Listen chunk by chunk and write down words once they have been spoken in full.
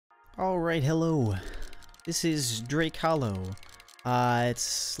Alright, hello. This is Drake Hollow.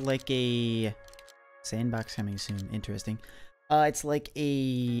 It's like a sandbox coming soon. Interesting. It's like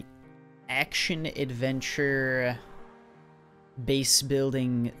a action adventure base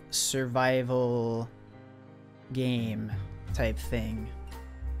building survival game type thing.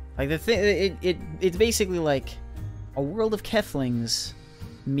 Like the thing, it's basically like a World of Keflings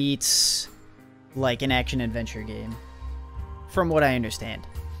meets like an action adventure game, from what I understand.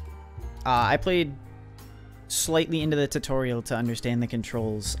 I played slightly into the tutorial to understand the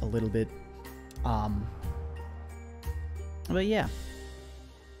controls a little bit. But yeah,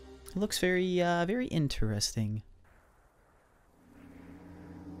 it looks very, very interesting.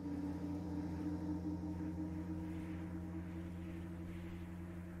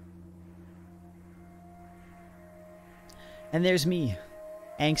 And there's me,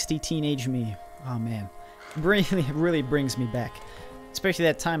 angsty teenage me. Oh man, really brings me back. Especially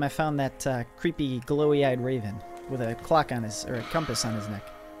that time I found that creepy glowy-eyed raven with a clock on his, or a compass on his neck.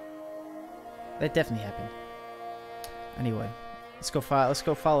 That definitely happened. Anyway, let's go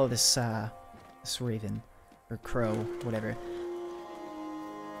follow this this raven or crow, whatever.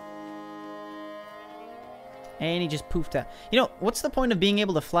 And he just poofed out. You know, what's the point of being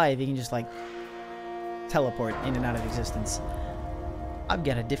able to fly if you can just like teleport in and out of existence? I've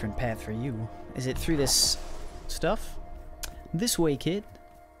got a different path for you. Is it through this stuff? This way, kid.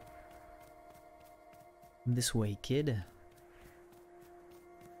 This way, kid.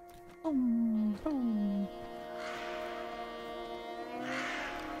 Boom, boom.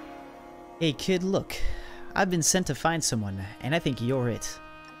 Hey, kid, look. I've been sent to find someone, and I think you're it.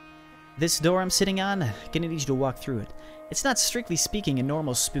 This door I'm sitting on, gonna need you to walk through it. It's not strictly speaking a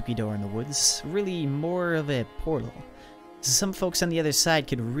normal spooky door in the woods, really more of a portal. Some folks on the other side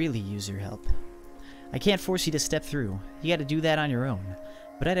could really use your help. I can't force you to step through. You gotta do that on your own.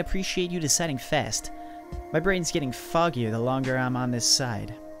 But I'd appreciate you deciding fast. My brain's getting foggier the longer I'm on this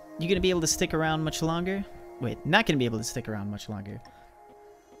side. You gonna be able to stick around much longer? Wait, not gonna be able to stick around much longer.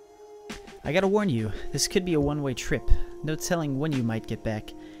 I gotta warn you, this could be a one-way trip. No telling when you might get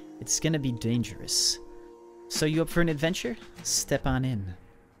back. It's gonna be dangerous. So you up for an adventure? Step on in.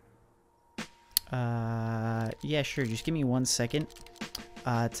 Yeah, sure. Just give me 1 second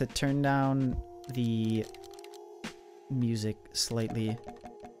to turn down the music slightly.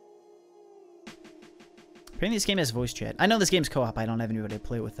 Apparently this game has voice chat. I know this game's co-op. I don't have anybody to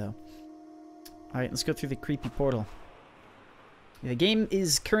play with, though. Alright, let's go through the creepy portal. The game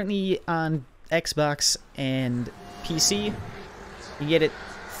is currently on Xbox and PC. You get it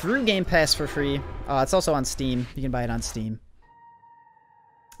through Game Pass for free. It's also on Steam. You can buy it on Steam.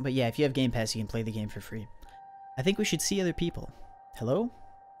 But yeah, if you have Game Pass, you can play the game for free. I think we should see other people. Hello?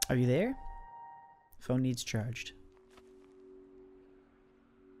 Are you there? Phone needs charged.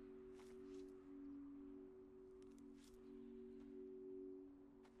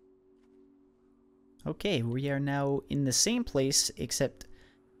 Okay, we are now in the same place, except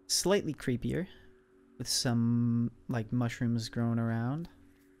slightly creepier. With some, like, mushrooms growing around.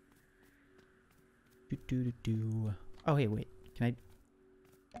 Oh, hey, wait. Can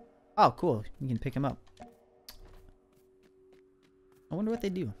I... Oh, cool. You can pick them up. I wonder what they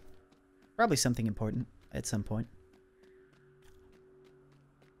do. Probably something important at some point.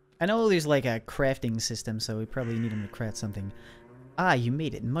 I know there's like a crafting system, so we probably need them to craft something. Ah, you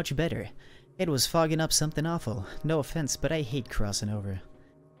made it. Much better. It was fogging up something awful. No offense, but I hate crossing over.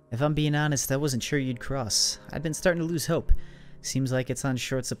 If I'm being honest, I wasn't sure you'd cross. I've been starting to lose hope. Seems like it's on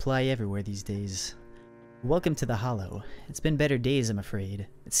short supply everywhere these days. Welcome to the Hollow. It's been better days, I'm afraid.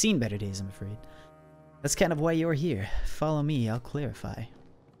 It's seen better days, I'm afraid. That's kind of why you're here. Follow me, I'll clarify.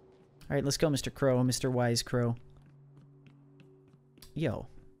 Alright, let's go, Mr. Crow, Mr. Wise Crow. Yo.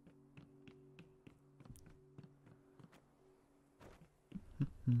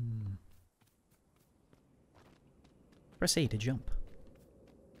 Press A to jump.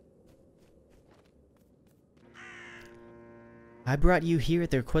 I brought you here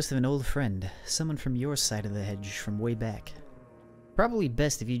at the request of an old friend, someone from your side of the hedge from way back. Probably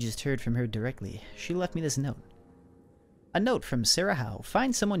best if you just heard from her directly. She left me this note. A note from Sarah Howe.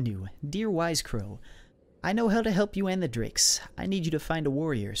 Find someone new. Dear Wise Crow, I know how to help you and the Drakes. I need you to find a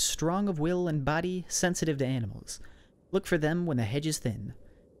warrior, strong of will and body, sensitive to animals. Look for them when the hedge is thin.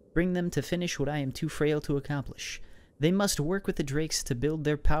 Bring them to finish what I am too frail to accomplish. They must work with the Drakes to build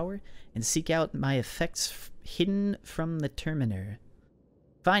their power and seek out my effects hidden from the Terminator.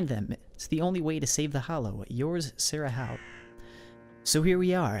 Find them. It's the only way to save the Hollow. Yours, Sarah Howe. So here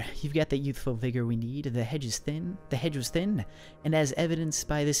we are. You've got the youthful vigor we need. The hedge is thin. The hedge was thin. And as evidenced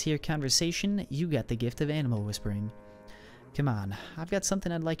by this here conversation, you got the gift of animal whispering. Come on, I've got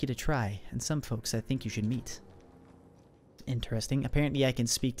something I'd like you to try, and some folks I think you should meet. Interesting. Apparently I can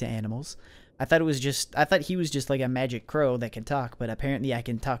speak to animals. I thought he was just like a magic crow that could talk, but apparently I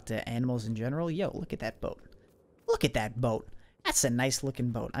can talk to animals in general. Yo, look at that boat. Look at that boat. That's a nice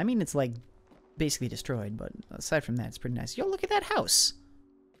looking boat. I mean, it's like basically destroyed, but aside from that, it's pretty nice. Yo, look at that house.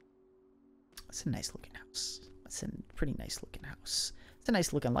 That's a nice looking house. That's a pretty nice looking house. It's a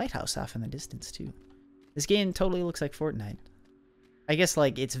nice looking lighthouse off in the distance too. This game totally looks like Fortnite. I guess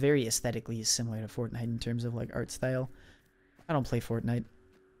like it's very aesthetically similar to Fortnite in terms of like art style. I don't play Fortnite.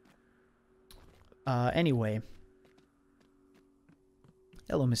 Anyway.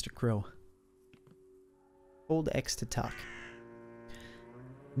 Hello, Mr. Crow. Hold X to talk.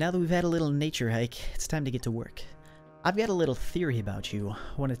 Now that we've had a little nature hike, it's time to get to work. I've got a little theory about you.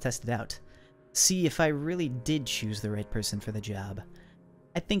 I want to test it out. See if I really did choose the right person for the job.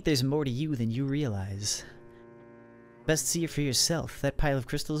 I think there's more to you than you realize. Best see it for yourself. That pile of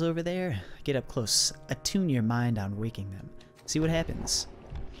crystals over there? Get up close. Attune your mind on waking them. See what happens.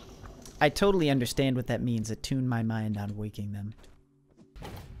 I totally understand what that means, attune my mind on waking them.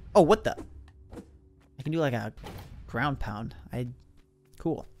 Oh, what the? I can do like a ground pound.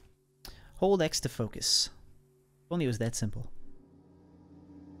 Cool. Hold X to focus. If only it was that simple.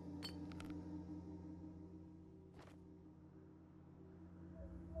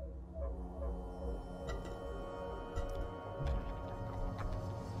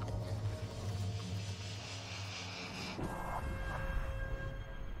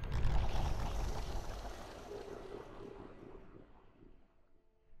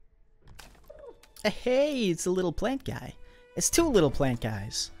 Hey, it's a little plant guy. It's two little plant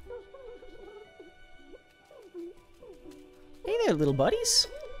guys. Hey there, little buddies.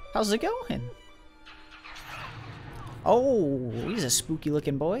 How's it going? Oh, he's a spooky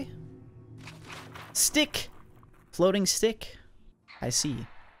looking boy. Stick. Floating stick. I see.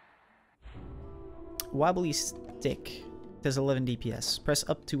 Wobbly stick. Does 11 DPS. Press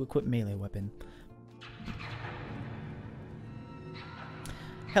up to equip melee weapon.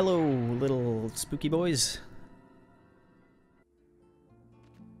 Hello, little spooky boys.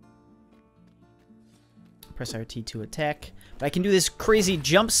 Press RT to attack. But I can do this crazy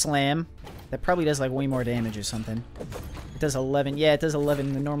jump slam that probably does like way more damage or something. It does 11. Yeah, it does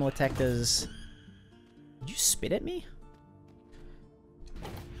 11. The normal attack does... Did you spit at me?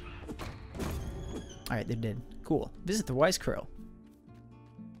 Alright, they're dead. Cool. Visit the Wise Crow.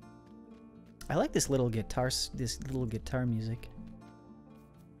 I like this little guitar music.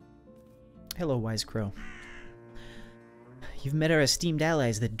 Hello, Wise Crow. You've met our esteemed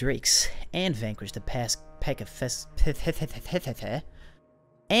allies, the Drakes, and vanquished a pack of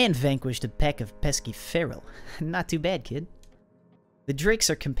pesky feral. Not too bad, kid. The Drakes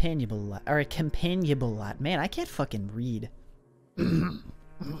are a companionable lot. Man, I can't fucking read.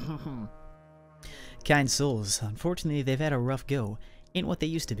 Kind souls. Unfortunately, they've had a rough go. Ain't what they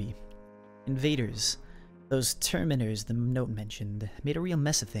used to be. Invaders. Those Terminers the note mentioned made a real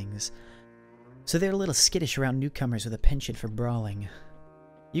mess of things. So they're a little skittish around newcomers with a penchant for brawling.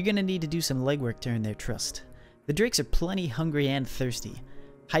 You're gonna need to do some legwork to earn their trust. The Drakes are plenty hungry and thirsty,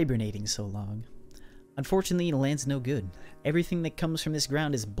 hibernating so long. Unfortunately, the land's no good. Everything that comes from this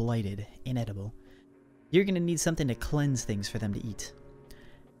ground is blighted, inedible. You're gonna need something to cleanse things for them to eat.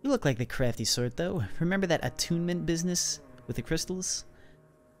 You look like the crafty sort, though. Remember that attunement business with the crystals?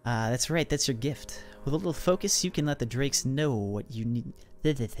 That's right, that's your gift. With a little focus, you can let the Drakes know what you need.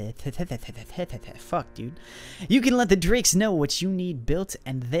 Fuck, dude. You can let the Drakes know what you need built,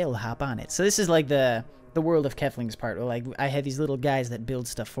 and they'll hop on it. So this is like the World of Kefling's part, where like I have these little guys that build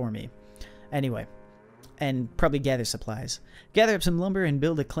stuff for me. Anyway, and probably gather supplies. Gather up some lumber and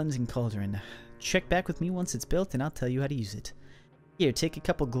build a cleansing cauldron. Check back with me once it's built, and I'll tell you how to use it. Here, take a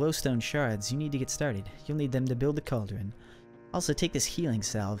couple glowstone shards. You need to get started. You'll need them to build the cauldron. Also, take this healing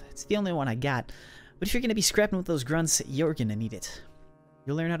salve. It's the only one I got, but if you're gonna be scrapping with those grunts, you're gonna need it.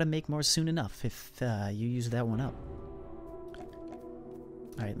 You'll learn how to make more soon enough if you use that one up.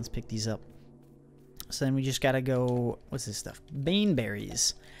 Alright, let's pick these up. So then we just gotta go... What's this stuff?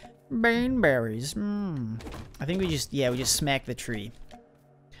 Baneberries. Baneberries. I think we just... Yeah, we just smack the tree.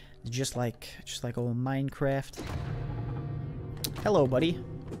 Just like old Minecraft. Hello, buddy.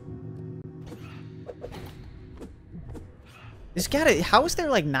 There's gotta... How is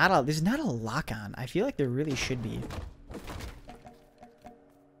there like not a... There's not a lock on. I feel like there really should be.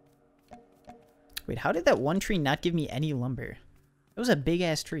 Wait, how did that one tree not give me any lumber? It was a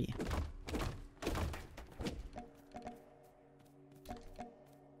big-ass tree.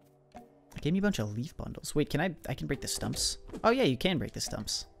 It gave me a bunch of leaf bundles. Wait, can I can break the stumps? Oh yeah, you can break the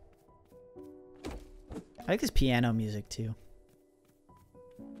stumps. I like this piano music too.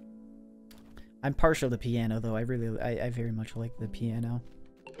 I'm partial to piano though. I very much like the piano.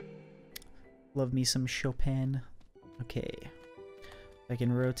 Love me some Chopin. Okay. I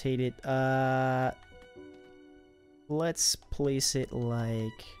can rotate it. Let's place it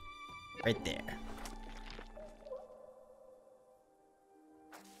like right there.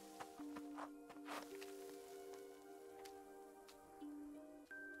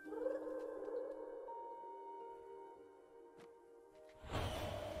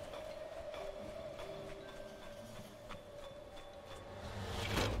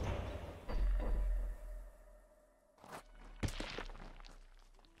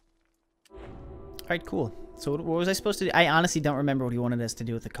 Alright, cool. So what was I supposed to do? I honestly don't remember what he wanted us to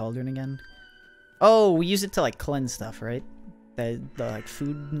do with the cauldron again. Oh, we use it to like cleanse stuff, right? The like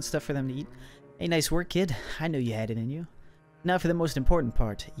food and stuff for them to eat. Hey, nice work, kid. I knew you had it in you. Now for the most important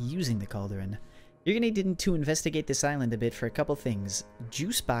part, using the cauldron. You're gonna need to investigate this island a bit for a couple things.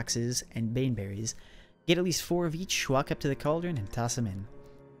 Juice boxes and baneberries. Get at least 4 of each, walk up to the cauldron, and toss them in.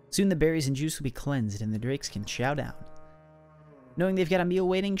 Soon the berries and juice will be cleansed and the drakes can chow down. Knowing they've got a meal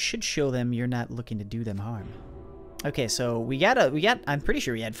waiting should show them you're not looking to do them harm. Okay, so we got I'm pretty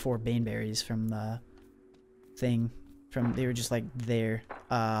sure we had 4 baneberries from the thing. They were just like there.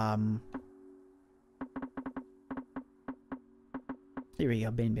 Here we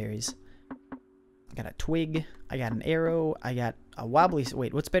go, baneberries. I got a twig, I got an arrow, I got a wobbly,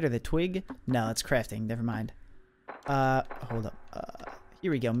 wait, what's better, the twig? No, it's crafting, never mind. Hold up, here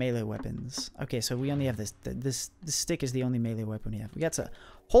we go, melee weapons. Okay, so we only have this stick is the only melee weapon we have. We got a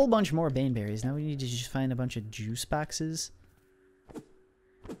whole bunch more baneberries. Now we need to just find a bunch of juice boxes.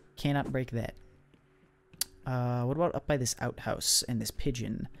 Cannot break that. What about up by this outhouse and this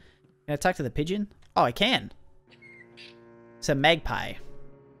pigeon? Can I talk to the pigeon? Oh, I can. It's a magpie.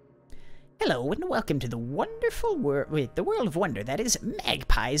 Hello and welcome to the wonderful the world of wonder that is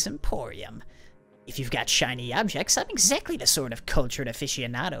Magpie's Emporium. If you've got shiny objects, I'm exactly the sort of cultured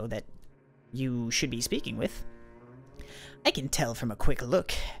aficionado that you should be speaking with. I can tell from a quick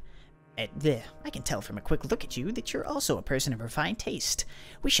look at you that you're also a person of refined taste.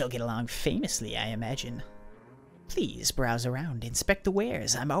 We shall get along famously, I imagine. Please browse around, inspect the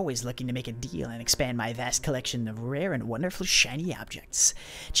wares. I'm always looking to make a deal and expand my vast collection of rare and wonderful shiny objects.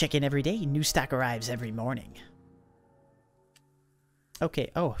 Check in every day, new stock arrives every morning.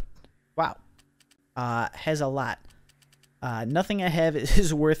 Okay, oh, wow. Has a lot. Nothing I have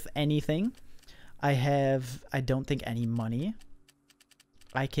is worth anything. I don't think, any money.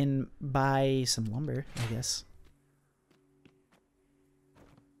 I can buy some lumber, I guess.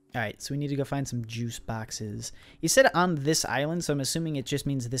 Alright, so we need to go find some juice boxes. He said on this island, so I'm assuming it just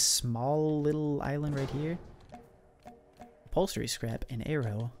means this small little island right here. Upholstery scrap, an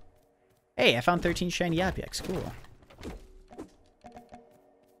arrow. Hey, I found 13 shiny objects. Cool.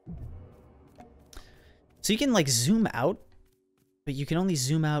 So you can, like, zoom out, but you can only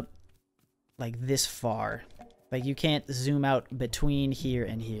zoom out, like, this far. Like, you can't zoom out between here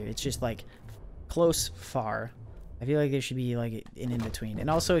and here. It's just, like, close, far. I feel like there should be, like, an in-between. And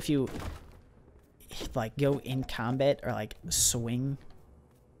also, if you, like, go in combat or, like, swing,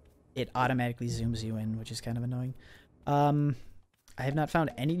 it automatically zooms you in, which is kind of annoying. I have not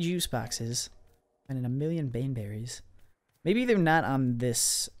found any juice boxes. And in a million baneberries. Maybe they're not on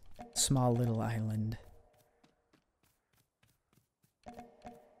this small little island.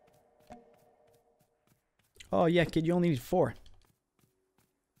 Oh, yeah, kid, you only need 4.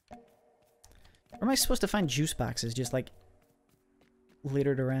 Where am I supposed to find juice boxes? Just, like,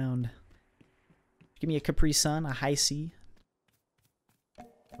 littered around. Give me a Capri Sun, a High C.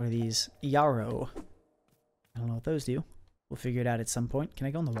 What are these? Yarrow. I don't know what those do. We'll figure it out at some point. Can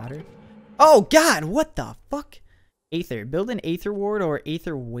I go in the water? Oh, God! What the fuck? Aether. Build an Aether Ward or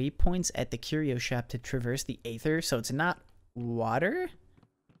Aether Waypoints at the Curio Shop to traverse the Aether. So it's not water?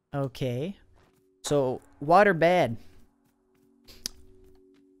 Okay. So, water bad.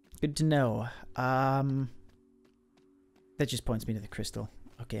 Good to know. That just points me to the crystal.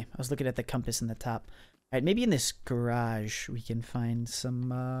 Okay, I was looking at the compass in the top. Alright, maybe in this garage we can find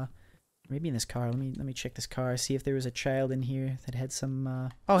some, maybe in this car. Let me check this car, see if there was a child in here that had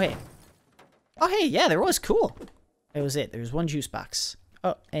some, oh, hey. Oh, hey, yeah, there was. Cool. That was it. There was 1 juice box.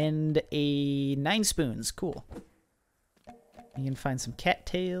 Oh, and 9 spoons. Cool. You can find some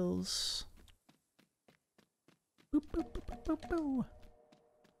cattails. Boop, boop, boop, boop, boop, boop.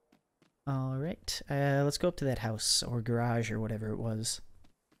 Alright, let's go up to that house, or garage, or whatever it was.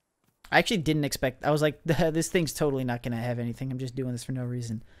 I actually didn't expect, I was like, this thing's totally not gonna have anything, I'm just doing this for no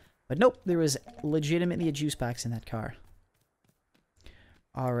reason. But nope, there was legitimately a juice box in that car.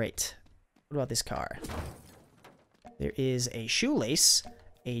 Alright. What about this car? There is a shoelace,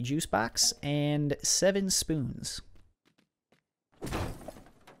 a juice box, and 7 spoons.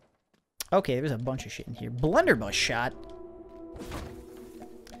 Okay, there's a bunch of shit in here. Blunderbuss shot.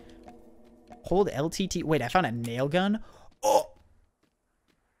 Hold LTT. Wait, I found a nail gun. Oh!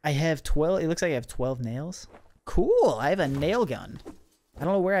 I have 12. It looks like I have 12 nails. Cool, I have a nail gun. I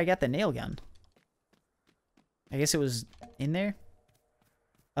don't know where I got the nail gun. I guess it was in there.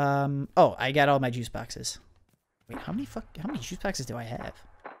 Oh, I got all my juice boxes. Wait, how many juice boxes do I have?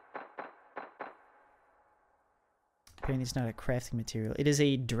 Apparently it's not a crafting material. It is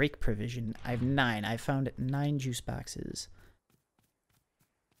a Drake provision. I have 9. I found 9 juice boxes.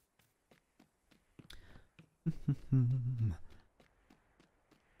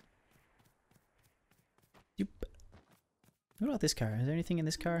 What about this car? Is there anything in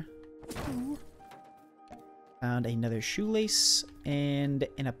this car? Ooh. Found another shoelace and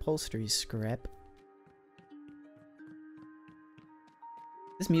an upholstery scrap.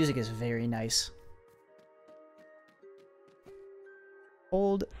 This music is very nice.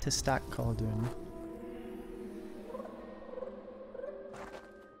 Old to stock cauldron.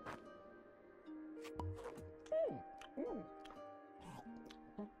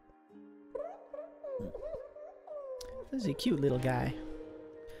 This is a cute little guy.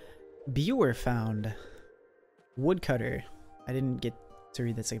 Buer found. Woodcutter. I didn't get to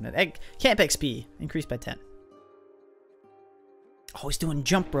read that segment. Camp XP. Increased by 10. Oh, he's doing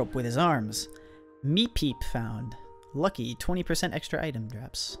jump rope with his arms. Meat Peep found. Lucky. 20% extra item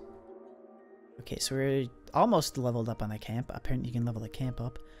drops. Okay, so we're almost leveled up on the camp. Apparently you can level the camp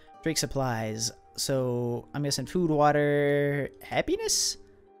up. Drake supplies. So I'm guessing food, water, happiness?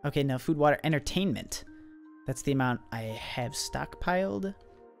 Okay, no, food, water, entertainment. That's the amount I have stockpiled.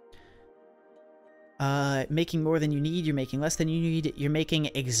 Making more than you need, you're making less than you need, you're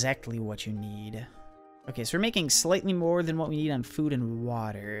making exactly what you need. Okay, so we're making slightly more than what we need on food and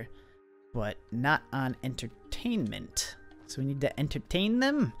water, but not on entertainment. So we need to entertain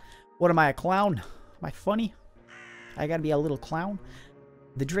them? What am I, a clown? Am I funny? I gotta be a little clown?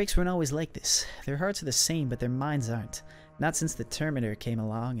 The Drakes weren't always like this. Their hearts are the same, but their minds aren't. Not since the Terminator came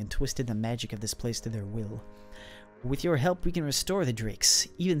along and twisted the magic of this place to their will. With your help, we can restore the Drakes,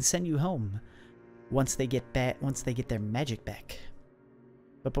 even send you home. Once they get their magic back.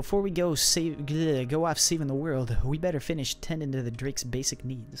 But before we go off saving the world, we better finish tending to the Drake's basic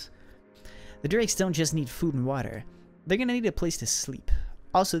needs. The Drakes don't just need food and water. They're gonna need a place to sleep.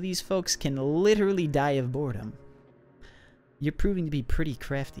 Also, these folks can literally die of boredom. You're proving to be pretty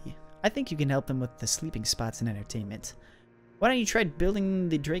crafty. I think you can help them with the sleeping spots and entertainment. Why don't you try building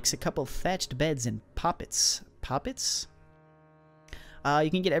the Drakes a couple thatched beds and poppets? Poppets?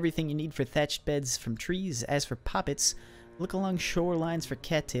 You can get everything you need for thatched beds from trees. As for poppets, look along shorelines for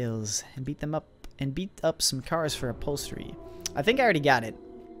cattails and beat up some cars for upholstery. I think I already got it.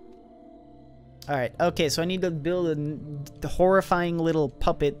 Alright, okay, so I need to build a horrifying little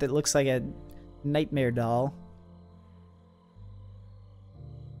puppet that looks like a nightmare doll.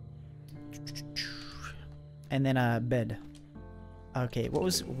 And then a bed. Okay,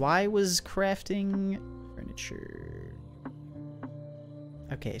 why was crafting furniture?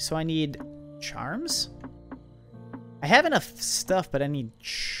 Okay, so I need charms? I have enough stuff, but I need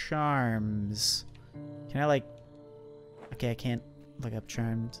charms. Can I, like... Okay, I can't look up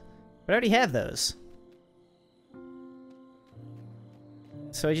charms. But I already have those.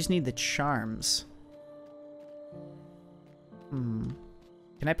 So I just need the charms. Can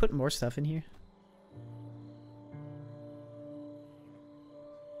I put more stuff in here?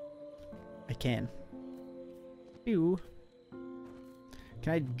 I can. Ew.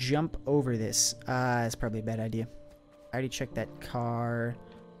 Can I jump over this? That's probably a bad idea. I already checked that car.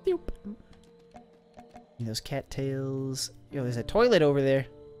 Boop. And those cattails. Yo, there's a toilet over there.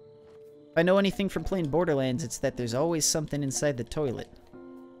 If I know anything from playing Borderlands, it's that there's always something inside the toilet.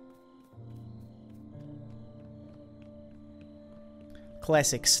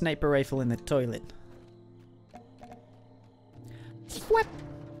 Classic sniper rifle in the toilet. What?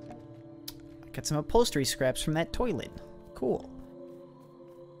 I got some upholstery scraps from that toilet. Cool.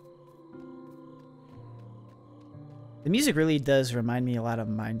 The music really does remind me a lot of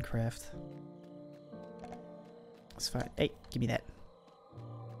Minecraft. That's fine. Hey, give me that.